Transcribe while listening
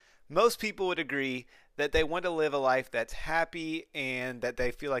Most people would agree that they want to live a life that's happy and that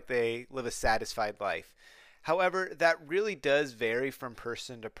they feel like they live a satisfied life. However, that really does vary from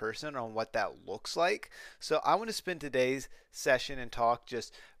person to person on what that looks like. So I want to spend today's session and talk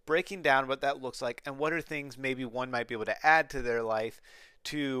just breaking down what that looks like and what are things maybe one might be able to add to their life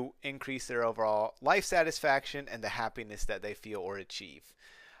to increase their overall life satisfaction and the happiness that they feel or achieve.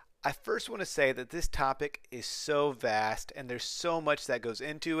 I first want to say that this topic is so vast and there's so much that goes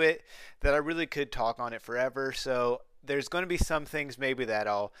into it that I really could talk on it forever. So there's going to be some things maybe that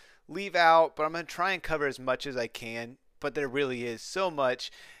I'll leave out, but I'm going to try and cover as much as I can. But there really is so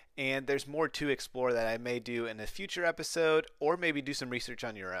much, and there's more to explore that I may do in a future episode or maybe do some research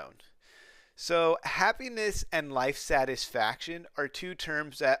on your own. So, happiness and life satisfaction are two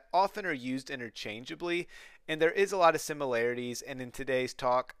terms that often are used interchangeably, and there is a lot of similarities. And in today's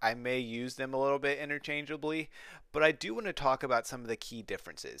talk, I may use them a little bit interchangeably, but I do want to talk about some of the key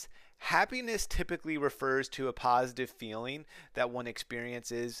differences. Happiness typically refers to a positive feeling that one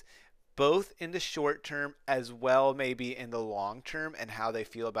experiences both in the short term as well maybe in the long term and how they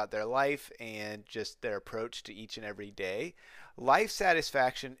feel about their life and just their approach to each and every day. Life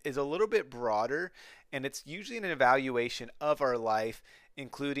satisfaction is a little bit broader, and it's usually an evaluation of our life,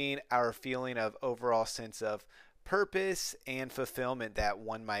 including our feeling of overall sense of purpose and fulfillment that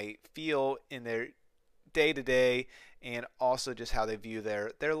one might feel in their day to day, and also just how they view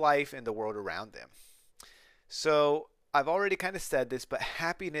their life and the world around them. So I've already kind of said this, but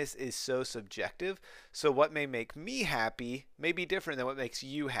happiness is so subjective. So what may make me happy may be different than what makes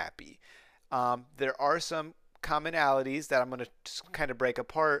you happy. There are some commonalities that I'm going to kind of break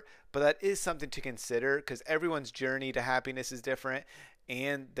apart, but that is something to consider because everyone's journey to happiness is different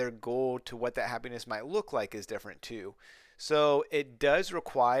and their goal to what that happiness might look like is different too. So it does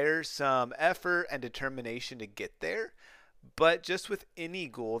require some effort and determination to get there. But just with any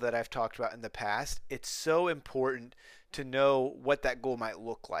goal that I've talked about in the past, it's so important to know what that goal might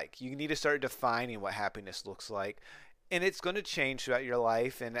look like. You need to start defining what happiness looks like. And it's going to change throughout your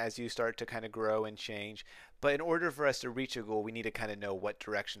life and as you start to kind of grow and change. But in order for us to reach a goal, we need to kind of know what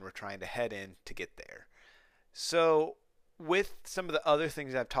direction we're trying to head in to get there. So, with some of the other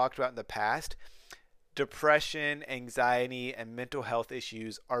things I've talked about in the past, depression, anxiety, and mental health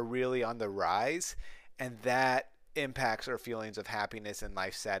issues are really on the rise. And that impacts our feelings of happiness and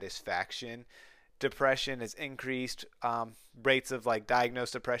life satisfaction. Depression has increased rates of like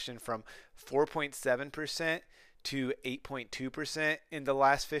diagnosed depression from 4.7% to 8.2% in the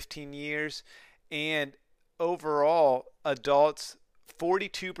last 15 years. And overall, adults,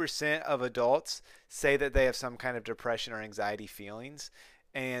 42% of adults say that they have some kind of depression or anxiety feelings.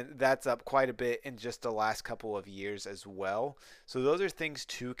 And that's up quite a bit in just the last couple of years as well. So those are things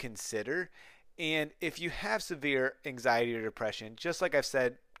to consider. And if you have severe anxiety or depression, just like I've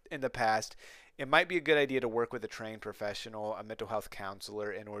said in the past, it might be a good idea to work with a trained professional, a mental health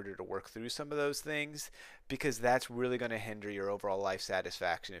counselor, in order to work through some of those things because that's really going to hinder your overall life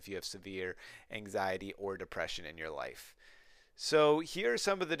satisfaction if you have severe anxiety or depression in your life. So, here are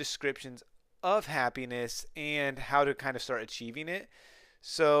some of the descriptions of happiness and how to kind of start achieving it.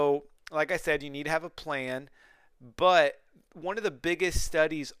 So, like I said, you need to have a plan, but one of the biggest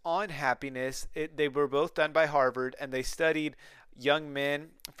studies on happiness, they were both done by Harvard, and they studied young men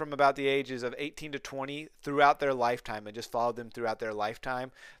from about the ages of 18 to 20 throughout their lifetime and just followed them throughout their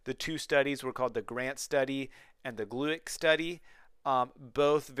lifetime. The two studies were called the Grant study and the Gluick study,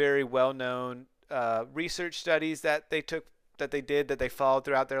 both very well-known research studies that they followed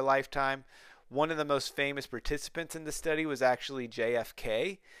throughout their lifetime. One of the most famous participants in the study was actually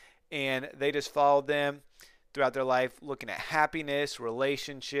JFK, and they just followed them throughout their life looking at happiness,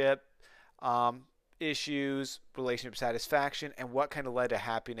 relationship issues, relationship satisfaction, and what kind of led to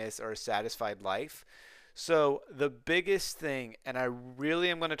happiness or a satisfied life. So the biggest thing, and I really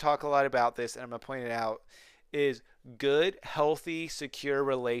am going to talk a lot about this and I'm going to point it out, is good, healthy, secure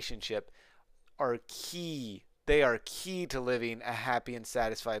relationship are key. They are key to living a happy and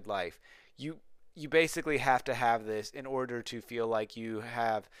satisfied life. You basically have to have this in order to feel like you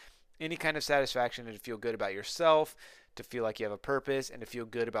have any kind of satisfaction and to feel good about yourself, to feel like you have a purpose, and to feel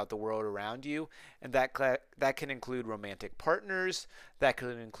good about the world around you. And that can include romantic partners, that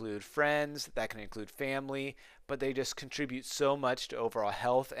can include friends, that can include family, but they just contribute so much to overall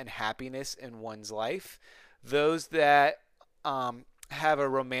health and happiness in one's life. Those that have a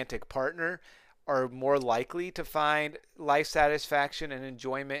romantic partner are more likely to find life satisfaction and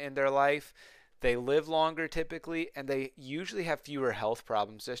enjoyment in their life. They live longer typically, and they usually have fewer health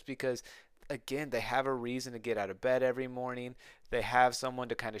problems just because, again, they have a reason to get out of bed every morning. They have someone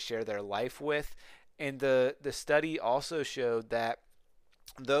to kind of share their life with. And the study also showed that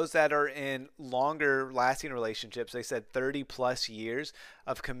Those that are in longer lasting relationships, they said 30 plus years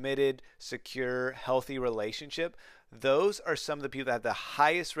of committed, secure, healthy relationship, those are some of the people that have the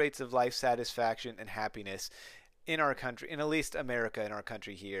highest rates of life satisfaction and happiness in our country, in at least America, in our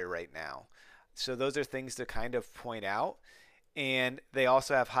country here right now. So those are things to kind of point out. And they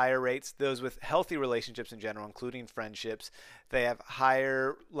also have higher rates, those with healthy relationships in general, including friendships. They have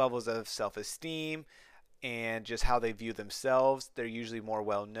higher levels of self esteem and just how they view themselves. They're usually more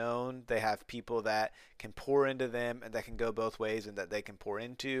well known. They have people that can pour into them and that can go both ways and that they can pour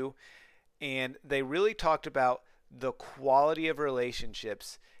into. And they really talked about the quality of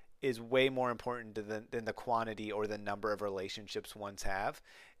relationships is way more important than the quantity or the number of relationships ones have.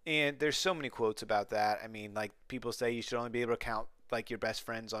 And there's so many quotes about that. I mean, like people say you should only be able to count like your best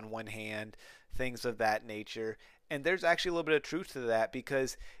friends on one hand, things of that nature. And there's actually a little bit of truth to that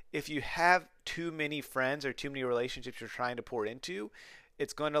because if you have too many friends or too many relationships you're trying to pour into,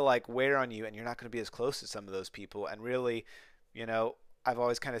 it's going to like wear on you and you're not going to be as close to some of those people. And really, you know, I've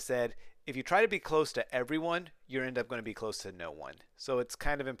always kind of said if you try to be close to everyone, you end up going to be close to no one. So it's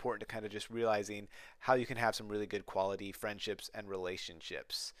kind of important to kind of just realizing how you can have some really good quality friendships and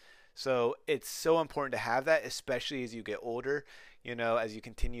relationships. So it's so important to have that, especially as you get older, you know, as you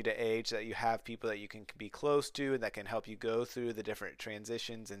continue to age, that you have people that you can be close to and that can help you go through the different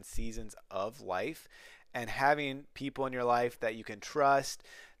transitions and seasons of life. And having people in your life that you can trust,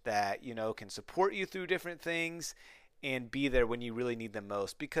 that, you know, can support you through different things and be there when you really need them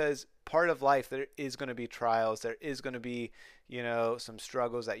most, because part of life there is going to be trials, there is going to be, you know, some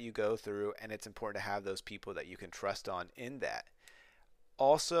struggles that you go through, and it's important to have those people that you can trust on in that.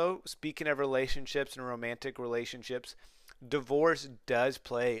 Also, speaking of relationships and romantic relationships, divorce does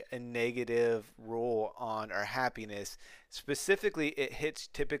play a negative role on our happiness. Specifically, it hits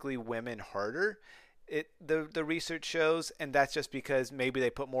typically women harder. The research shows, and that's just because maybe they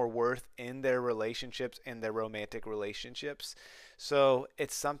put more worth in their relationships and their romantic relationships. So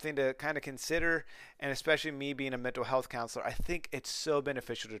it's something to kind of consider, and especially me being a mental health counselor, I think it's so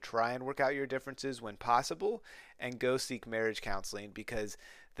beneficial to try and work out your differences when possible and go seek marriage counseling because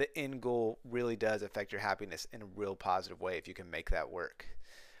the end goal really does affect your happiness in a real positive way if you can make that work.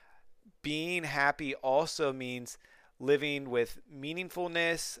 Being happy also means living with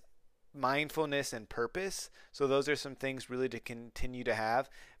meaningfulness, mindfulness, and purpose. So those are some things really to continue to have.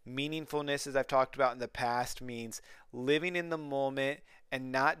 Meaningfulness, as I've talked about in the past, means living in the moment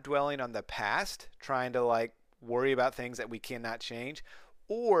and not dwelling on the past, trying to like worry about things that we cannot change,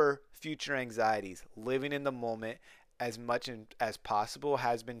 or future anxieties. Living in the moment as much as possible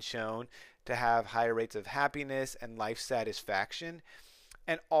has been shown to have higher rates of happiness and life satisfaction.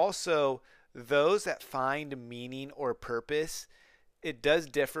 And also, those that find meaning or purpose, it does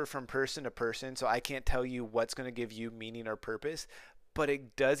differ from person to person, so I can't tell you what's going to give you meaning or purpose, but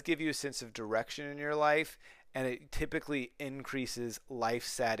it does give you a sense of direction in your life, and it typically increases life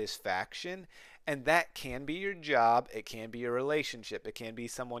satisfaction. And that can be your job, it can be your relationship, it can be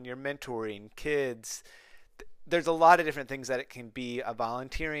someone you're mentoring, kids. There's a lot of different things that it can be, a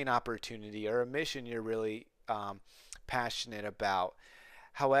volunteering opportunity or a mission you're really passionate about.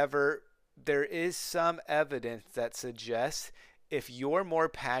 However, there is some evidence that suggests if you're more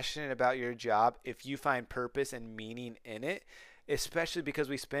passionate about your job, if you find purpose and meaning in it, especially because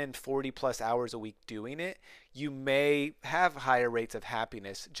we spend 40 plus hours a week doing it, you may have higher rates of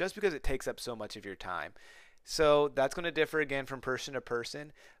happiness just because it takes up so much of your time. So that's going to differ again from person to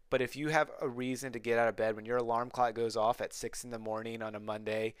person. But if you have a reason to get out of bed when your alarm clock goes off at 6 in the morning on a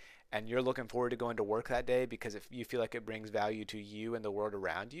Monday and you're looking forward to going to work that day because if you feel like it brings value to you and the world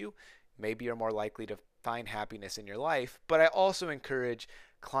around you, maybe you're more likely to find happiness in your life. But I also encourage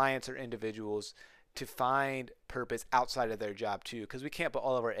clients or individuals to find purpose outside of their job too, because we can't put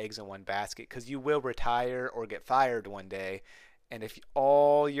all of our eggs in one basket, because you will retire or get fired one day. And if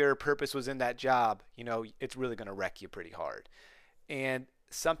all your purpose was in that job, you know, it's really going to wreck you pretty hard. And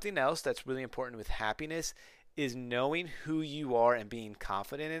something else that's really important with happiness is knowing who you are and being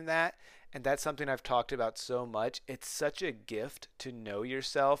confident in that. And that's something I've talked about so much. It's such a gift to know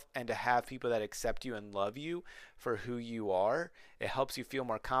yourself and to have people that accept you and love you for who you are. It helps you feel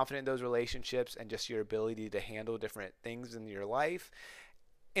more confident in those relationships and just your ability to handle different things in your life.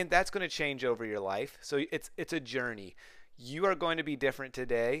 And that's going to change over your life. So it's a journey. You are going to be different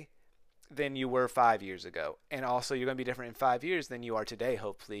today than you were 5 years ago. And also you're going to be different in 5 years than you are today,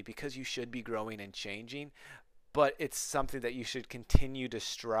 hopefully, because you should be growing and changing. But it's something that you should continue to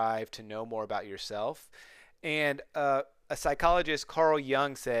strive to know more about yourself. And a psychologist, Carl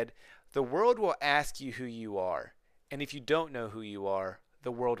Jung, said, the world will ask you who you are. And if you don't know who you are,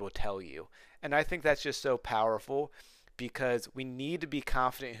 the world will tell you. And I think that's just so powerful because we need to be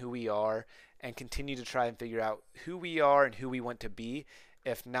confident in who we are and continue to try and figure out who we are and who we want to be.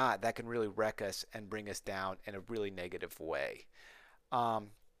 If not, that can really wreck us and bring us down in a really negative way. Um,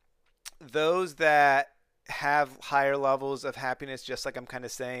 those that have higher levels of happiness, just like I'm kind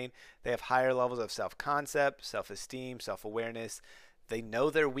of saying, they have higher levels of self concept, self esteem, self awareness. They know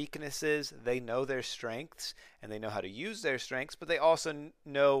their weaknesses, they know their strengths, and they know how to use their strengths, but they also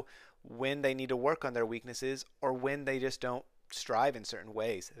know when they need to work on their weaknesses or when they just don't strive in certain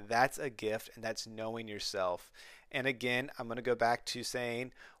ways. That's a gift, and that's knowing yourself. And again, I'm going to go back to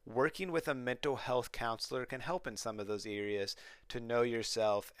saying working with a mental health counselor can help in some of those areas to know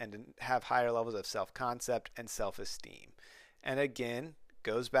yourself and to have higher levels of self concept and self esteem. And again,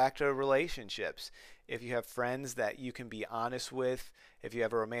 goes back to relationships. If you have friends that you can be honest with, if you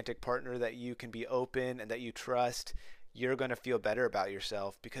have a romantic partner that you can be open and that you trust, you're going to feel better about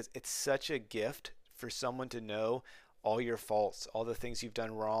yourself because it's such a gift for someone to know all your faults, all the things you've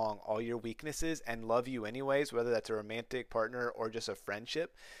done wrong, all your weaknesses, and love you anyways, whether that's a romantic partner or just a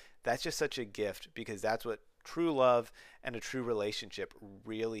friendship. That's just such a gift because that's what true love and a true relationship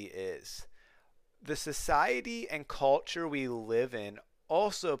really is. The society and culture we live in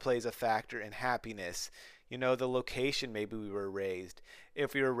also plays a factor in happiness. You know, the location maybe we were raised.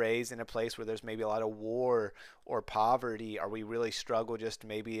 If we were raised in a place where there's maybe a lot of war or poverty, or we really struggle just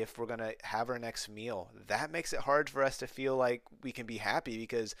maybe if we're going to have our next meal, that makes it hard for us to feel like we can be happy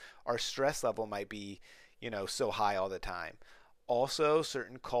because our stress level might be, so high all the time. Also,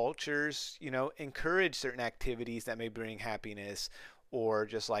 certain cultures, encourage certain activities that may bring happiness or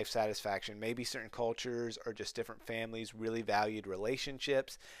just life satisfaction. Maybe certain cultures or just different families really valued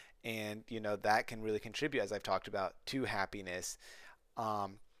relationships, and that can really contribute, as I've talked about, to happiness.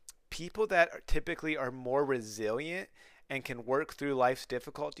 Um, People that typically are more resilient and can work through life's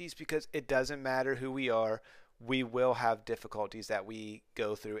difficulties because it doesn't matter who we are. We will have difficulties that we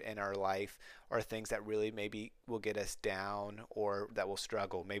go through in our life or things that really maybe will get us down or that will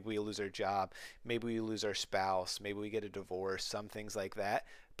struggle. Maybe we lose our job. Maybe we lose our spouse. Maybe we get a divorce, some things like that.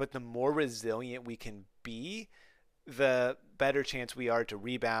 But the more resilient we can be, the better chance we are to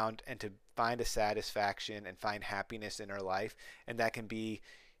rebound and to find a satisfaction and find happiness in our life. And that can be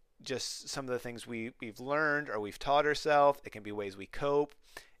just some of the things we've learned or we've taught ourselves. It can be ways we cope.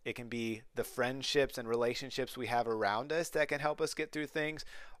 It can be the friendships and relationships we have around us that can help us get through things,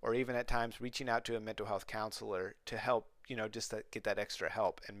 or even at times reaching out to a mental health counselor to help, just to get that extra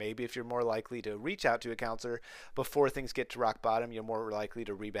help. And maybe if you're more likely to reach out to a counselor before things get to rock bottom, you're more likely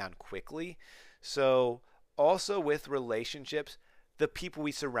to rebound quickly. So also with relationships, the people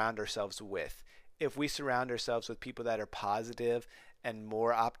we surround ourselves with. If we surround ourselves with people that are positive and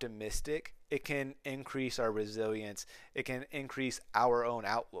more optimistic, it can increase our resilience. It can increase our own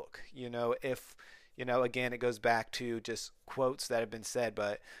outlook. If, again, it goes back to just quotes that have been said,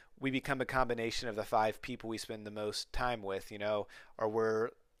 but we become a combination of the 5 people we spend the most time with, or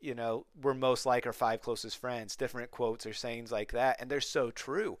we're most like our 5 closest friends. Different quotes or sayings like that. And they're so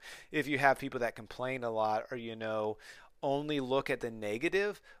true. If you have people that complain a lot or, only look at the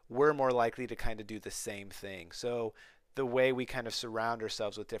negative, we're more likely to kind of do the same thing. So the way we kind of surround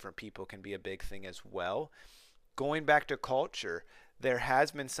ourselves with different people can be a big thing as well. Going back to culture, there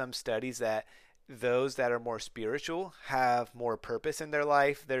has been some studies that those that are more spiritual have more purpose in their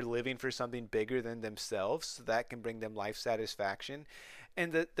life. They're living for something bigger than themselves, so that can bring them life satisfaction.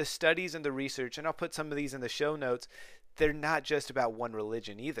 And the studies and the research, and I'll put some of these in the show notes, they're not just about one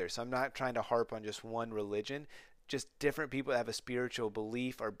religion either. So I'm not trying to harp on just one religion, just different people that have a spiritual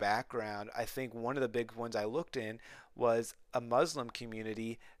belief or background. I think one of the big ones I looked in was a Muslim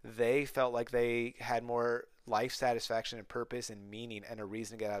community. They felt like they had more life satisfaction and purpose and meaning and a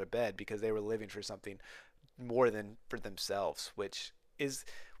reason to get out of bed because they were living for something more than for themselves, which is,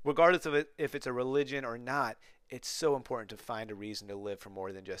 regardless of it, if it's a religion or not, it's so important to find a reason to live for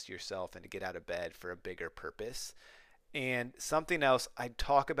more than just yourself and to get out of bed for a bigger purpose. And something else I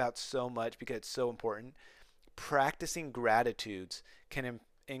talk about so much because it's so important, practicing gratitudes can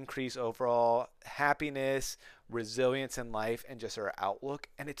increase overall happiness, resilience in life, and just our outlook.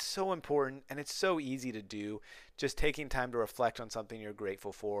 And it's so important and it's so easy to do. Just taking time to reflect on something you're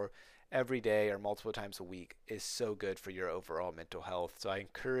grateful for every day or multiple times a week is so good for your overall mental health. So I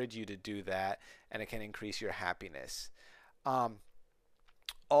encourage you to do that, and it can increase your happiness. Um,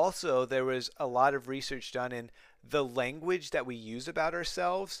 Also, there was a lot of research done in the language that we use about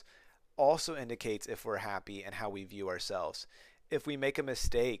ourselves also indicates if we're happy and how we view ourselves. If we make a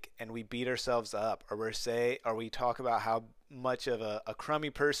mistake and we beat ourselves up, or we talk about how much of a crummy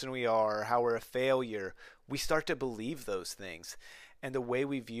person we are, or how we're a failure, we start to believe those things. And the way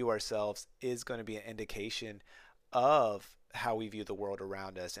we view ourselves is going to be an indication of how we view the world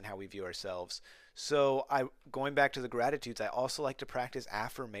around us and how we view ourselves. So going back to the gratitudes, I also like to practice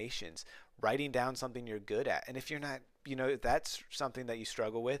affirmations, writing down something you're good at. And if you're not, if that's something that you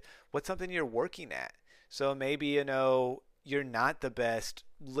struggle with, what's something you're working at? So maybe, you're not the best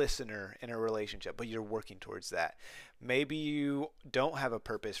listener in a relationship, but you're working towards that. Maybe you don't have a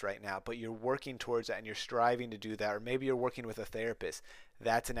purpose right now, but you're working towards that and you're striving to do that. Or maybe you're working with a therapist.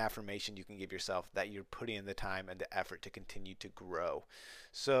 That's an affirmation you can give yourself that you're putting in the time and the effort to continue to grow.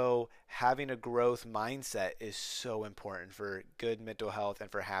 So having a growth mindset is so important for good mental health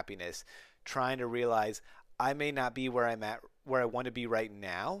and for happiness. Trying to realize I may not be where I'm at, where I want to be right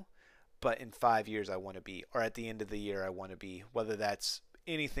now, but in 5 years I want to be, or at the end of the year I want to be, whether that's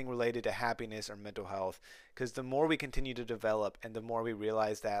anything related to happiness or mental health. Because the more we continue to develop and the more we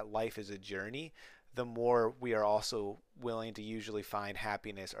realize that life is a journey, the more we are also willing to usually find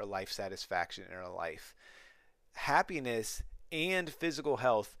happiness or life satisfaction in our life. Happiness and physical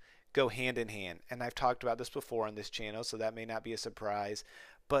health go hand in hand. And I've talked about this before on this channel, so that may not be a surprise.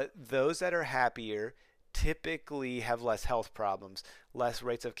 But those that are happier typically have less health problems, less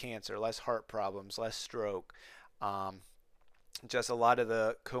rates of cancer, less heart problems, less stroke, just a lot of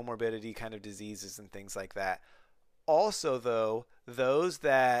the comorbidity kind of diseases and things like that. Also, though, those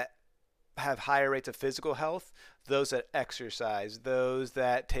that have higher rates of physical health, those that exercise, those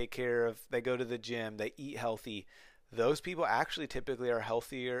that take care of, they go to the gym, they eat healthy, those people actually typically are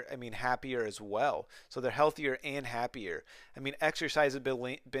healthier, happier as well. So they're healthier and happier. Exercise has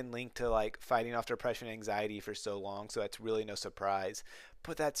been linked to like fighting off depression and anxiety for so long, so that's really no surprise.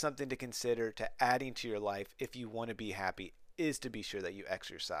 But that's something to consider to adding to your life if you want to be happy, is to be sure that you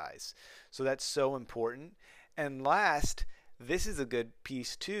exercise. So that's so important. And last, this is a good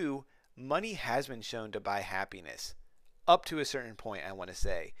piece too. Money has been shown to buy happiness up to a certain point, I want to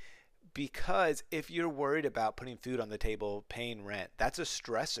say. Because if you're worried about putting food on the table, paying rent, that's a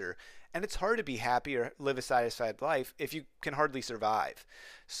stressor. And it's hard to be happy or live a satisfied life if you can hardly survive.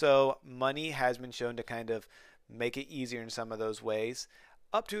 So money has been shown to kind of make it easier in some of those ways.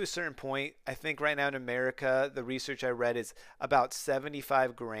 Up to a certain point, I think right now in America, the research I read is about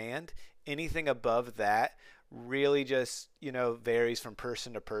 75 grand. Anything above that really just, varies from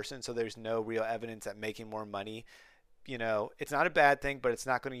person to person. So there's no real evidence that making more money, it's not a bad thing, but it's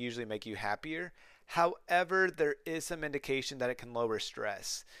not going to usually make you happier. However, there is some indication that it can lower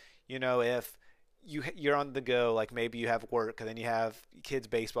stress. If you're on the go, like maybe you have work and then you have kids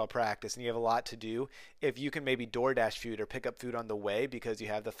baseball practice and you have a lot to do, if you can maybe DoorDash food or pick up food on the way because you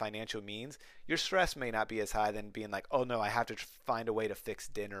have the financial means, your stress may not be as high than being like, oh no, I have to find a way to fix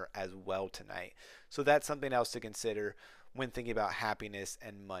dinner as well tonight. So that's something else to consider when thinking about happiness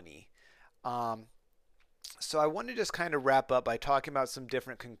and money. So I want to just kind of wrap up by talking about some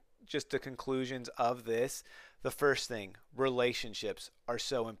different just the conclusions of this. The first thing, relationships are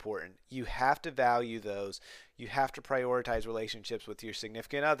so important. You have to value those. You have to prioritize relationships with your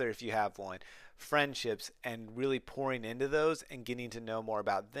significant other if you have one, friendships, and really pouring into those and getting to know more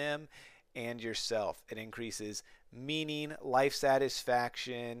about them and yourself. It increases meaning, life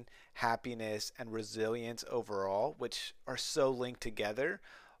satisfaction, happiness, and resilience overall, which are so linked together.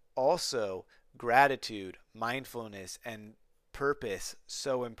 Also, gratitude, mindfulness, and purpose,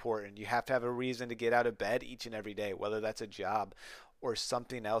 so important. You have to have a reason to get out of bed each and every day, whether that's a job or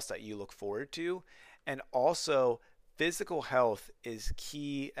something else that you look forward to. And also, physical health is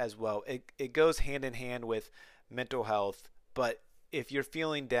key as well. It goes hand in hand with mental health, but if you're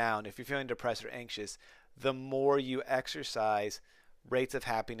feeling down, if you're feeling depressed or anxious, the more you exercise, rates of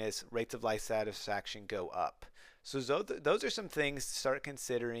happiness, rates of life satisfaction go up. So those are some things to start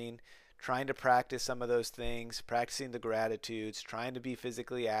considering, trying to practice some of those things, practicing the gratitudes, trying to be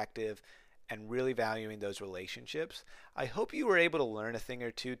physically active, and really valuing those relationships. I hope you were able to learn a thing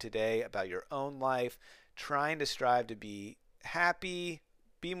or two today about your own life, trying to strive to be happy,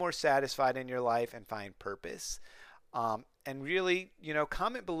 be more satisfied in your life, and find purpose. And really,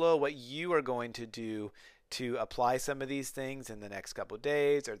 comment below what you are going to do to apply some of these things in the next couple of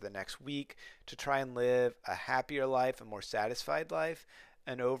days or the next week to try and live a happier life, a more satisfied life,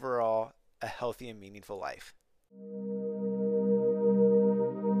 and overall a healthy and meaningful life.